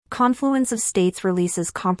Confluence of States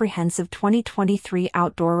releases comprehensive 2023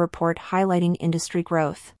 outdoor report highlighting industry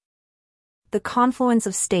growth. The Confluence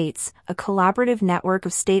of States, a collaborative network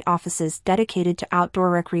of state offices dedicated to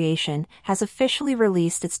outdoor recreation, has officially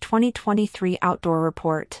released its 2023 outdoor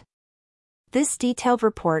report. This detailed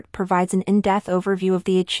report provides an in-depth overview of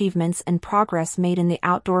the achievements and progress made in the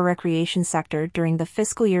outdoor recreation sector during the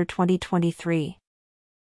fiscal year 2023.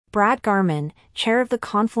 Brad Garman, chair of the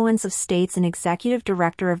Confluence of States and executive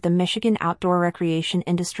director of the Michigan Outdoor Recreation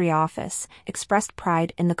Industry Office, expressed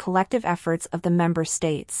pride in the collective efforts of the member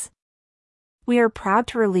states. "We are proud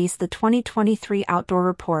to release the 2023 Outdoor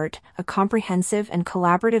Report, a comprehensive and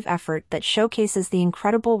collaborative effort that showcases the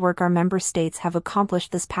incredible work our member states have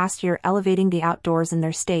accomplished this past year elevating the outdoors in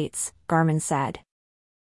their states," Garman said.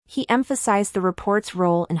 He emphasized the report's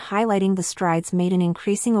role in highlighting the strides made in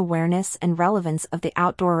increasing awareness and relevance of the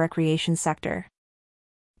outdoor recreation sector.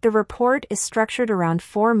 The report is structured around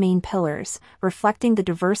four main pillars, reflecting the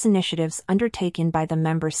diverse initiatives undertaken by the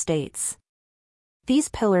member states. These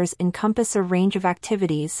pillars encompass a range of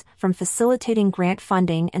activities, from facilitating grant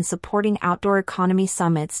funding and supporting outdoor economy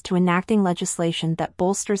summits to enacting legislation that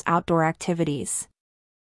bolsters outdoor activities.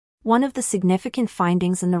 One of the significant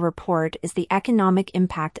findings in the report is the economic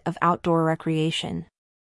impact of outdoor recreation.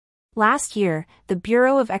 Last year, the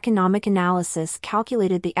Bureau of Economic Analysis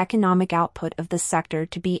calculated the economic output of this sector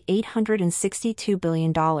to be $862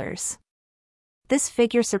 billion. This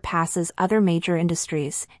figure surpasses other major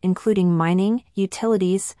industries, including mining,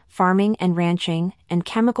 utilities, farming and ranching, and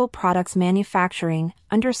chemical products manufacturing,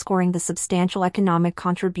 underscoring the substantial economic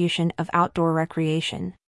contribution of outdoor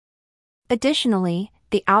recreation. Additionally,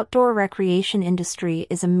 the outdoor recreation industry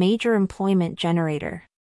is a major employment generator.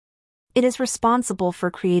 It is responsible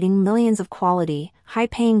for creating millions of quality,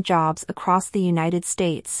 high-paying jobs across the United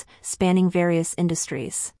States, spanning various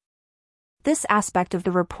industries. This aspect of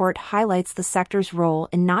the report highlights the sector's role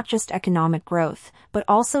in not just economic growth, but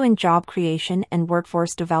also in job creation and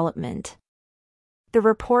workforce development. The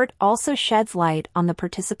report also sheds light on the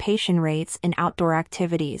participation rates in outdoor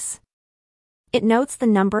activities. It notes the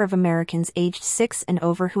number of Americans aged 6 and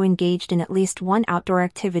over who engaged in at least one outdoor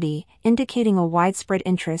activity, indicating a widespread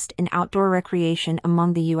interest in outdoor recreation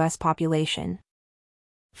among the U.S. population.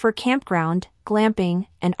 For campground, glamping,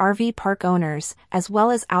 and RV park owners, as well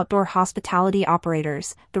as outdoor hospitality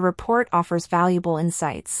operators, the report offers valuable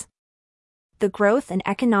insights. The growth and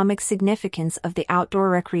economic significance of the outdoor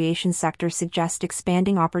recreation sector suggest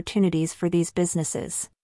expanding opportunities for these businesses.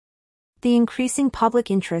 The increasing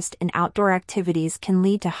public interest in outdoor activities can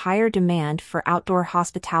lead to higher demand for outdoor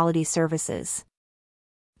hospitality services.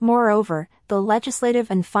 Moreover, the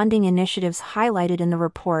legislative and funding initiatives highlighted in the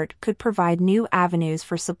report could provide new avenues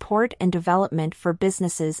for support and development for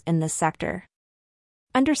businesses in this sector.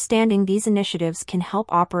 Understanding these initiatives can help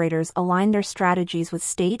operators align their strategies with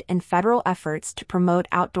state and federal efforts to promote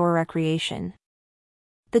outdoor recreation.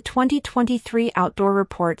 The 2023 Outdoor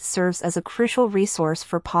Report serves as a crucial resource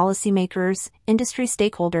for policymakers, industry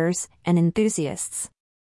stakeholders, and enthusiasts.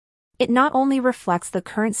 It not only reflects the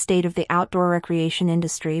current state of the outdoor recreation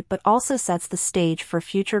industry but also sets the stage for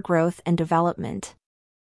future growth and development.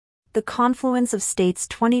 The Confluence of States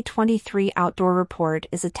 2023 Outdoor Report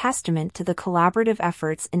is a testament to the collaborative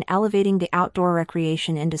efforts in elevating the outdoor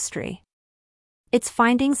recreation industry. Its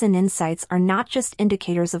findings and insights are not just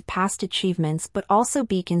indicators of past achievements but also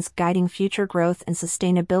beacons guiding future growth and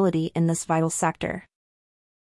sustainability in this vital sector.